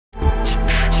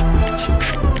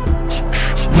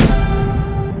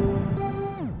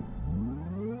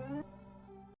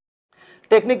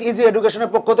Technique easy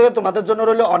এডুকেশনের পক্ষ থেকে তোমাদের জন্য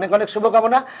রইল অনেক অনেক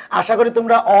শুভকামনা। আশা করি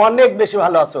তোমরা অনেক বেশি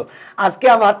ভালো আছো। আজকে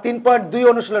আমার 3.2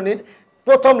 অনুশীলনীর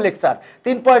প্রথম লেকচার।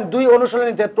 3.2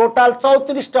 অনুশীলনীতে টোটাল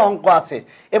 34টা অঙ্ক আছে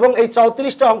এবং এই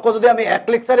 34টা অঙ্ক যদি আমি এক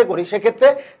লেকচারে করি সেক্ষেত্রে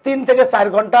 3 থেকে 4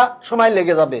 ঘন্টা সময়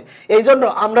লেগে যাবে। এই জন্য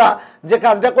আমরা যে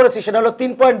কাজটা করেছি সেটা হলো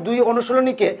 3.2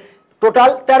 অনুশীলনীকে টোটাল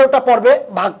 13টা পর্বে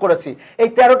ভাগ করেছি। এই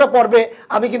 13টা পর্বে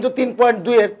আমি কিন্তু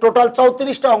 3.2 এর টোটাল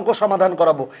 34টা অঙ্ক সমাধান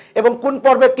করাবো এবং কোন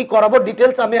পর্বে কি করাবো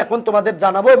ডিটেলস আমি এখন তোমাদের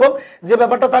জানাবো। এবং যে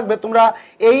ব্যাপারটা থাকবে, তোমরা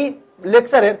এই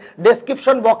লেকচারের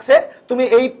ডেসক্রিপশন বক্সে তুমি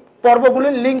এই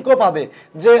পর্বগুলির লিঙ্কও পাবে,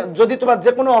 যে যদি তোমার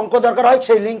যে কোনো অঙ্ক দরকার হয়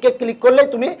সেই লিঙ্কে ক্লিক করলেই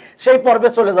তুমি সেই পর্বে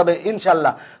চলে যাবে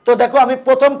ইনশাল্লাহ। তো দেখো, আমি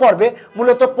প্রথম পর্বে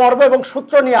মূলত পর্ব এবং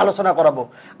সূত্র নিয়ে আলোচনা করাবো।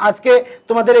 আজকে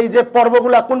তোমাদের এই যে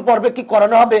পর্বগুলো কোন পর্বে কি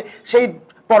করানো হবে সেই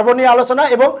পর্ব নিয়ে আলোচনা,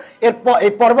 এবং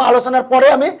এই পর্ব আলোচনার পরে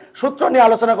আমি সূত্র নিয়ে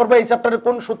আলোচনা করবো। এই চ্যাপ্টারে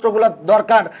কোন সূত্রগুলো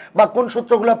দরকার বা কোন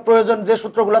সূত্রগুলো প্রয়োজন, যে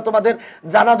সূত্রগুলো তোমাদের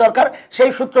জানা দরকার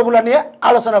সেই সূত্রগুলো নিয়ে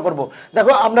আলোচনা করব।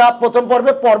 দেখো, আমরা প্রথম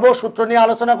পর্বে পর্ব সূত্র নিয়ে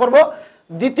আলোচনা করব।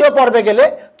 দ্বিতীয় পর্বে গেলে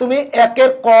তুমি 1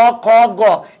 এর ক, খ, গ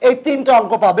এই 3টা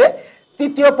অঙ্ক পাবে।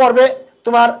 তৃতীয় পর্বে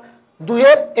তোমার 2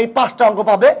 এর এই 5টা অঙ্ক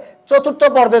পাবে। চতুর্থ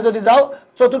পর্বে যদি যাও,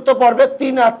 চতুর্থ পর্বে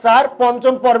 3 আর 4,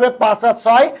 পঞ্চম পর্বে 5 আর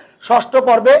 6, ষষ্ঠ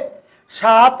পর্বে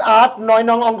 7, 8, 9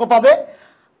 নং অঙ্ক পাবে।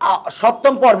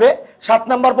 সপ্তম পর্বে 7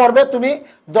 নম্বর পর্বে তুমি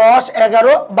 10,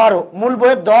 11, 12 মূল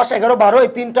বইয়ের 10, 11, 12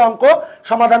 এই 3টা অঙ্ক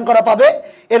সমাধান করা পাবে।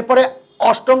 এরপরে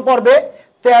অষ্টম পর্বে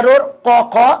 13 ক,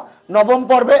 খ, নবম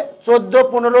পর্বে 14,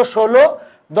 15, 16,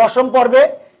 দশম পর্বে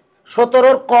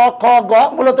 17 ক, খ, গ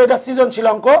মূলত এটা সৃজনশীল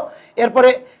অঙ্ক। এরপরে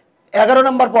 11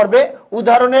 নম্বর পর্বে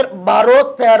উদাহরণের 12,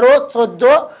 13,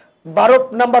 14, 12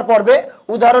 নম্বর পর্বে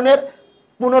উদাহরণের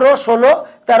 15, 16,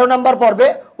 13 নম্বর পর্বে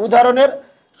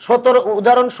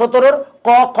উদাহরণ 17 ক,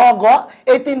 খ, গ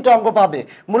এই 3টা অঙ্ক পাবে।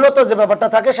 মূলত যে ব্যাপারটা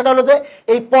থাকে সেটা হলো যে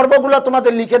এই পর্বগুলো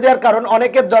তোমাদের লিখে দেওয়ার কারণ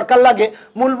অনেকের দরকার লাগে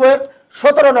মূল বইয়ের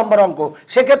 17 নম্বর অঙ্ক,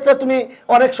 সেক্ষেত্রে তুমি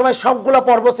অনেক সময় সবগুলো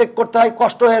পর্ব চেক করতে হয়,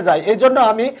 কষ্ট হয়ে যায়। এই জন্য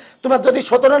আমি তোমার যদি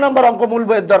 17 নম্বর অঙ্ক মূল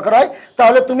বইয়ের দরকার হয়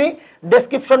তাহলে তুমি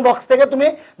ডেসক্রিপশন বক্স থেকে তুমি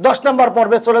 10 নম্বর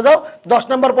পর্বে চলে যাও, 10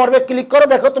 নম্বর পর্বে ক্লিক করে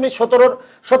দেখো তুমি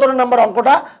 17 নম্বর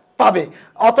অঙ্কটা পাবে।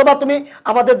 অথবা তুমি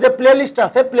আমাদের যে প্লেলিস্ট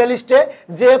আছে, প্লেলিস্টে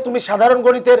যে তুমি সাধারণ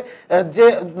গণিতের যে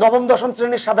নবম দশম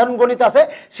শ্রেণীর সাধারণ গণিত আছে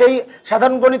সেই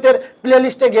সাধারণ গণিতের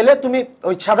প্লেলিস্টে গেলে তুমি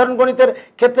ওই সাধারণ গণিতের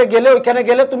ক্ষেত্রে গেলে ওইখানে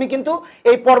গেলে তুমি কিন্তু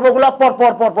এই পর্বগুলো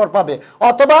পর পাবে।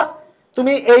 অথবা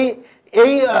তুমি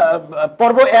এই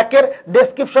পর্ব 1 এর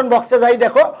ডেসক্রিপশন বক্সে যাই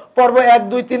দেখো, পর্ব 1,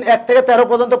 2, 3, 1 থেকে 13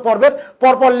 পর্যন্ত পর্বের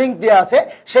পরপর লিঙ্ক দেওয়া আছে,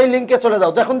 সেই লিঙ্কে চলে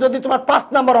যাও। দেখুন, যদি তোমার 5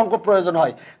 নম্বর অঙ্ক প্রয়োজন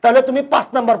হয় তাহলে তুমি 5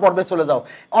 নম্বর পর্বে চলে যাও।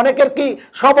 অনেকের কি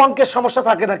সব অঙ্কের সমস্যা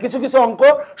থাকে না, কিছু কিছু অঙ্ক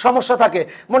সমস্যা থাকে।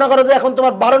 মনে করো যে এখন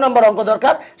তোমার 12 নম্বর অঙ্ক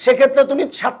দরকার, সেক্ষেত্রে তুমি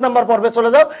 7 নম্বর পর্বে চলে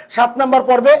যাও। 7 নম্বর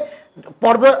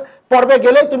পর্বে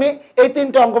গেলেই তুমি এই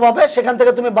 3টা অঙ্ক পাবে, সেখান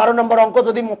থেকে তুমি 12 নম্বর অঙ্ক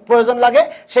যদি প্রয়োজন লাগে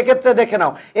সেক্ষেত্রে দেখে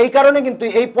নাও। এই কারণে কিন্তু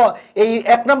এই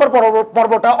 1 নম্বর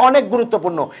পর্বটা অনেক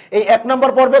গুরুত্বপূর্ণ। এই 1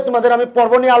 নম্বর পর্বে তোমাদের আমি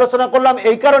পর্ব নিয়ে আলোচনা করলাম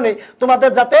এই কারণেই তোমাদের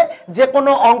যাতে যে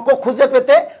কোনো অঙ্ক খুঁজে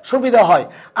পেতে সুবিধা হয়।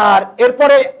 আর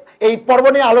এরপরে এই পর্ব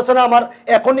নিয়ে আলোচনা আমার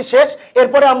এখনই শেষ,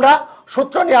 এরপরে আমরা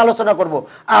সূত্র নিয়ে আলোচনা করব।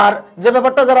 আর যে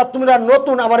ব্যাপারটা, যারা তোমরা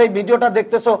নতুন আমার এই ভিডিওটা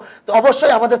দেখতেছো তো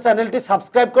অবশ্যই আমাদের চ্যানেলটি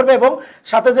সাবস্ক্রাইব করবে এবং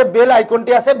সাথে যে বেল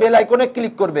আইকনটি আছে বেল আইকনে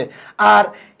ক্লিক করবে। আর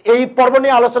এই পর্ব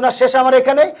নিয়ে আলোচনা শেষ আমার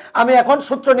এখানেই। আমি এখন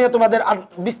সূত্র নিয়ে তোমাদের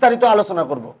বিস্তারিত আলোচনা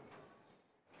করব।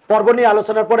 পর্ব নিয়ে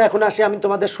আলোচনার পরে এখন আসি আমি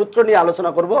তোমাদের সূত্র নিয়ে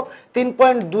আলোচনা করব।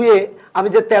 3.2 এ আমি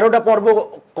যে 13টা পর্ব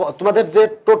তোমাদের যে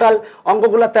টোটাল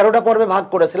অঙ্কগুলো 13টা পর্বে ভাগ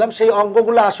করেছিলাম সেই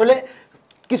অঙ্কগুলো আসলে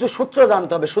কিছু সূত্র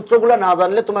জানতে হবে, সূত্রগুলো না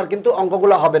জানলে তোমার কিন্তু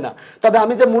অঙ্কগুলো হবে না। তবে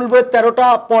আমি যে মূল বইয়ের 13টা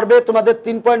পর্বে তোমাদের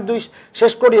 3.2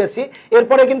 শেষ করিয়েছি,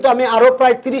 এরপরে কিন্তু আমি আরো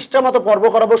প্রায় 30টা মতো পর্ব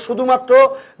করাবো, শুধুমাত্র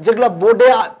যেগুলো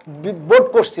বোর্ড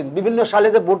কোশ্চিন, বিভিন্ন সালে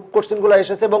যে বোর্ড কোশ্চিনগুলো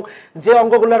এসেছে এবং যে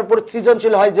অঙ্কগুলোর উপর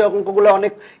সৃজনশীল হয়, যে অঙ্কগুলো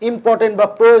অনেক ইম্পর্টেন্ট বা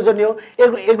প্রয়োজনীয়,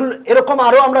 এগুলো এরকম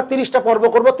আরো আমরা 30টা পর্ব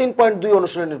করবো 3.2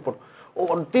 অনুশীলনের উপর।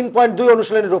 3.2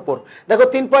 অনুশীলনের উপর দেখো,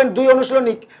 3.2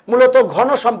 অনুশীলনী মূলত ঘন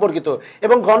সম্পর্কিত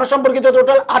এবং ঘন সম্পর্কিত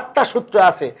টোটাল 8টা সূত্র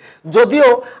আছে। যদিও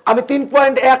আমি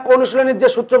 3.1 অনুশীলনের যে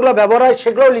সূত্রগুলো ব্যবহার হয়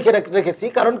সেগুলো লিখে রেখেছি,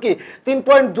 কারণ কি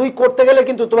 3.2 করতে গেলে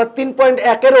কিন্তু তোমার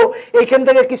 3.1-এরও এইখান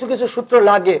থেকে কিছু কিছু সূত্র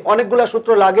লাগে, অনেকগুলো সূত্র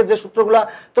লাগে যে সূত্রগুলো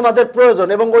তোমাদের প্রয়োজন।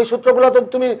 এবং ওই সূত্রগুলো যদি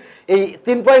তুমি এই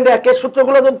 3.1-এর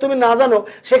সূত্রগুলো যদি তুমি না জানো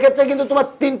সেক্ষেত্রে কিন্তু তোমার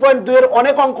 3.2-এর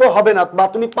অনেক অঙ্ক হবে না বা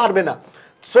তুমি পারবে না।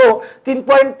 সো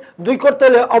 3.2 করতে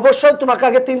হলে অবশ্যই তোমাকে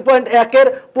আগে 3.1-এর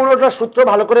 15টা সূত্র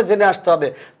ভালো করে জেনে আসতে হবে।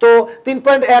 তো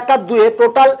 3.1 আর 2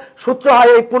 টোটাল সূত্র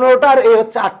হয় এই 15টা আর এই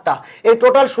হচ্ছে 8টা। এই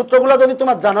টোটাল সূত্রগুলো যদি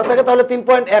তোমার জানা থাকে তাহলে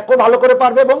 3.1ও ভালো করে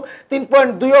পারবে এবং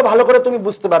 3.2ও ভালো করে তুমি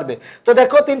বুঝতে পারবে। তো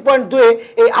দেখো, 3.2-এ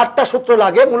এই 8টা সূত্র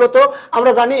লাগে। মূলত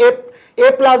আমরা জানি এ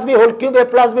প্লাস বি হোল কিউব, এ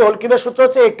প্লাস বি হোল কিউবের সূত্র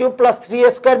হচ্ছে এ cube plus 3a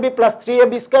square B plus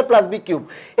 3ab square plus B cube.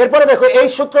 এরপরে দেখো এই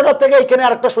সূত্রটা থেকে এখানে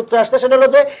আরেকটা সূত্র আসছে, সেটা হলো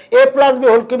যে এ প্লাস বি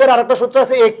হোল কিউবের আরেকটা সূত্র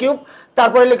আছে এ কিউব,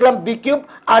 তারপরে লিখলাম বি কিউব,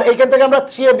 আর এখান থেকে আমরা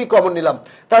 3ab কমন নিলাম,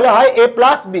 তাহলে হয় এ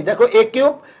প্লাস বি। দেখো এ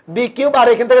কিউব বি কিউব আর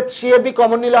এখান থেকে 3ab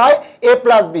কমন নিলে হয় এ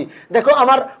প্লাস বি। দেখো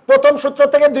আমার প্রথম সূত্র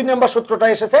থেকে 2 নম্বর সূত্রটা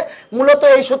এসেছে। মূলত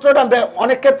এই সূত্রটা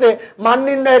অনেক ক্ষেত্রে মান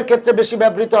নির্ণয়ের ক্ষেত্রে বেশি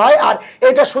ব্যবহৃত হয়, আর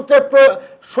এটা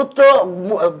সূত্র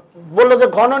বললো যে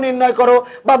ঘন নির্ণয় করো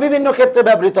বা বিভিন্ন ক্ষেত্রে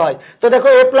ব্যবহৃত হয়। তো দেখো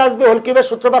এ প্লাস বি হোল কিউবের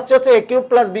সূত্র পাচ্ছি হচ্ছে এ cube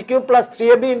plus B cube plus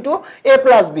 3ab into এ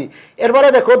প্লাস বি। এরপরে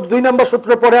দেখো 2 নম্বর সূত্র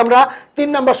পরে আমরা 3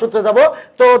 নম্বর সূত্রে যাব।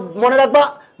 তো মনে রাখবা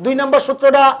 2 নম্বর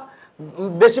সূত্রটা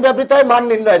বেশি ব্যবহৃত হয় মান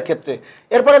নির্ণয়ের ক্ষেত্রে।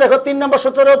 এরপরে দেখো 3 নম্বর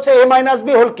সূত্রটা হচ্ছে এ মাইনাস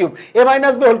বি হোল কিউব। এ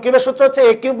মাইনাস বি হোল কিউবের সূত্র হচ্ছে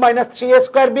এ cube minus 3a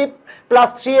square B plus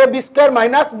 3ab square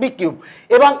minus B cube.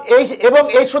 এবং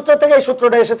এই সূত্র থেকে এই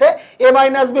সূত্রটা এসেছে এ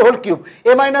মাইনাস বি হোল কিউব।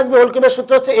 এ মাইনাস বি হোল কিউবের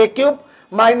সূত্র হচ্ছে এ কিউব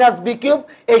মাইনাস বি কিউব।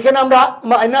 এইখানে আমরা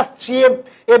মাইনাস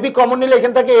 3ab কমন নিলে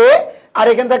এখান থেকে এ আর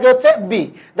এখান থেকে হচ্ছে বি।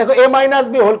 দেখো এ মাইনাস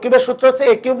বি হোল কিউবের সূত্র হচ্ছে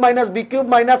এ cube minus B cube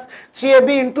minus 3ab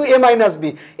into এ মাইনাস বি।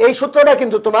 এই সূত্রটা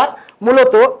কিন্তু তোমার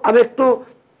মূলত আমি একটু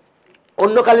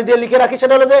অন্য কালি দিয়ে লিখে রাখি,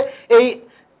 সেটা হলো যে এই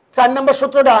 4 নম্বর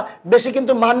সূত্রটা বেশি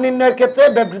কিন্তু মান নির্ণয়ের ক্ষেত্রে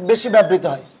বেশি ব্যবহৃত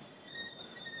হয়,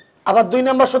 আবার 2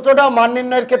 নম্বর সূত্রটাও মান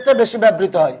নির্ণয়ের ক্ষেত্রে বেশি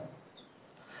ব্যবহৃত হয়।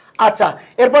 আচ্ছা,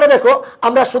 এরপরে দেখো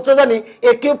আমরা সূত্র জানি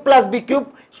এ কিউব প্লাস বি কিউব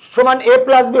সমান এ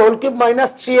plus B whole cube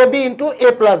minus 3ab into এ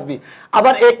প্লাস বি।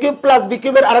 আবার এ কিউব প্লাস বি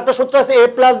কিউবের আরেকটা সূত্র আছে এ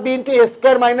plus B into A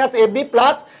square minus A B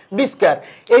plus B square.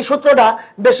 এই সূত্রটা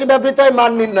বেশি ব্যবহৃত হয়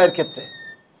মান নির্ণয়ের ক্ষেত্রে।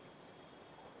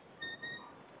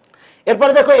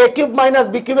 এরপরে দেখো এ কিউব মাইনাস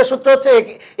বি কিউবের সূত্র হচ্ছে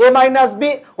এ minus B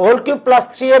whole cube plus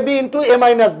 3ab into এ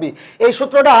মাইনাস বি। এই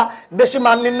সূত্রটা বেশি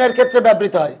মান নির্ণয়ের ক্ষেত্রে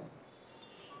ব্যবহৃত হয়।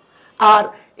 আর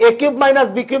এ কিউব মাইনাস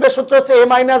বি কিউবের সূত্র হচ্ছে এ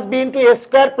minus B into A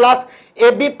square plus A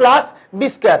B plus B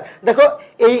square. দেখো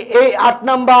এই 8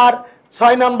 নাম্বার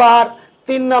 6 নাম্বার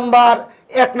 3 নাম্বার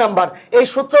 1 নাম্বার এই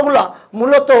সূত্রগুলো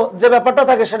মূলত যে ব্যাপারটা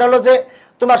থাকে সেটা হলো যে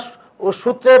তোমার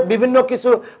সূত্রে বিভিন্ন কিছু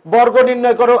বর্গ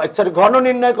নির্ণয় করো, ঘন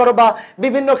নির্ণয় করো বা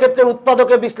বিভিন্ন ক্ষেত্রে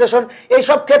উৎপাদকে বিশ্লেষণ,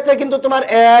 এইসব ক্ষেত্রে কিন্তু তোমার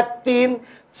 1 3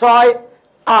 6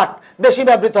 8 বেশি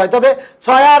ব্যবহৃত হয়। তবে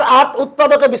 6 আর 8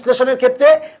 উৎপাদকে বিশ্লেষণের ক্ষেত্রে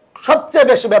সবচেয়ে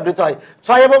বেশি ব্যবহৃত হয়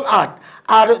 6 এবং 8।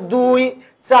 আর 2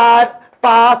 4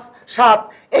 5 7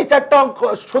 এই 4টা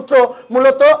সূত্র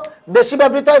মূলত বেশি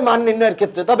ব্যবহৃত হয় মান নির্ণয়ের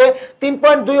ক্ষেত্রে। তবে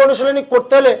 3.2 অনুশীলনী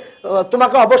করতে হলে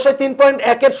তোমাকে অবশ্যই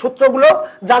 3.1 এর সূত্রগুলো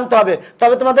জানতে হবে।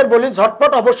 তবে তোমাদের বলি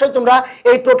ঝটপট অবশ্যই তোমরা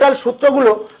এই টোটাল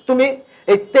সূত্রগুলো তুমি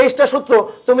এই 23টা সূত্র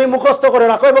তুমি মুখস্থ করে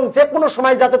রাখো এবং যে কোনো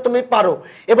সময় যাতে তুমি পারো।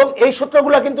 এবং এই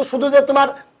সূত্রগুলো কিন্তু শুধু যে তোমার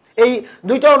এই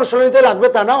 2টা অনুশীলনীতে লাগবে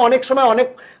তা না, অনেক সময় অনেক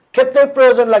ক্ষেত্রে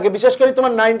প্রয়োজন লাগে, বিশেষ করে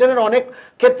তোমার 9 10 এর অনেক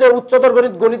ক্ষেত্রে উচ্চতর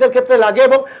গণিতের ক্ষেত্রে লাগে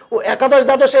এবং একাদশ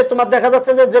দ্বাদশে তোমার দেখা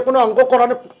যাচ্ছে যে কোনো অঙ্ক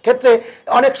করানোর ক্ষেত্রে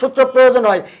অনেক সূত্র প্রয়োজন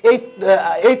হয়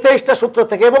এই 23টা সূত্র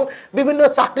থেকে। এবং বিভিন্ন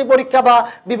চাকরি পরীক্ষা বা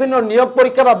বিভিন্ন নিয়োগ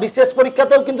পরীক্ষা বা বিশেষ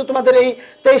পরীক্ষাতেও কিন্তু তোমাদের এই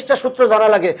 23টা সূত্র জানা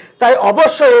লাগে। তাই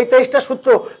অবশ্যই এই 23টা সূত্র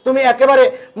তুমি একেবারে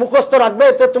মুখস্থ রাখবে,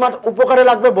 এতে তোমার উপকারে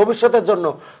লাগবে ভবিষ্যতের জন্য।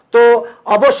 তো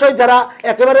অবশ্যই যারা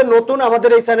একেবারে নতুন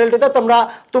আমাদের এই চ্যানেলটিতে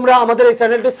তোমরা আমাদের এই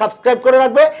চ্যানেলটি সাবস্ক্রাইব করে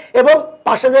রাখবে এবং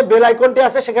পাশে যে বেল আইকনটি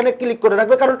আছে সেখানে ক্লিক করে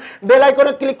রাখবে, কারণ বেল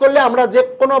আইকনে ক্লিক করলে আমরা যে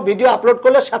কোনো ভিডিও আপলোড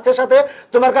করলে সাথে সাথে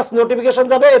তোমার কাছে নোটিফিকেশন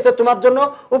যাবে, এতে তোমার জন্য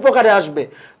উপকারে আসবে।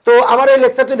 তো আমার এই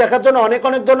লেকচারটি দেখার জন্য অনেক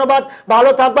অনেক ধন্যবাদ।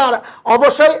 ভালো থাকবা। আর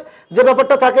অবশ্যই যে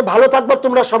ব্যাপারটা থাকে ভালো থাকবে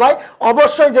তোমরা সবাই।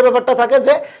 অবশ্যই যে ব্যাপারটা থাকে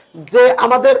যে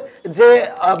আমাদের যে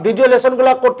ভিডিও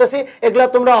লেসনগুলো করতেছি এগুলো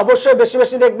তোমরা অবশ্যই বেশি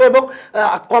বেশি দেখবে এবং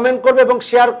কমেন্ট করবে এবং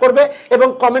শেয়ার করবে এবং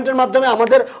কমেন্টের মাধ্যমে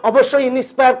আমাদের অবশ্যই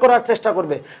ইন্সপায়ার করার চেষ্টা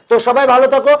করবে। তো সবাই ভালো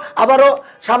থাকো। আবারও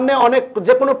সামনে অনেক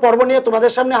যে কোনো পর্ব নিয়ে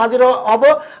তোমাদের সামনে হাজির হব।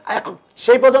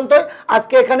 সেই পর্যন্তই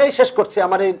আজকে এখানেই শেষ করছি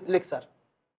আমার এই লেকচার।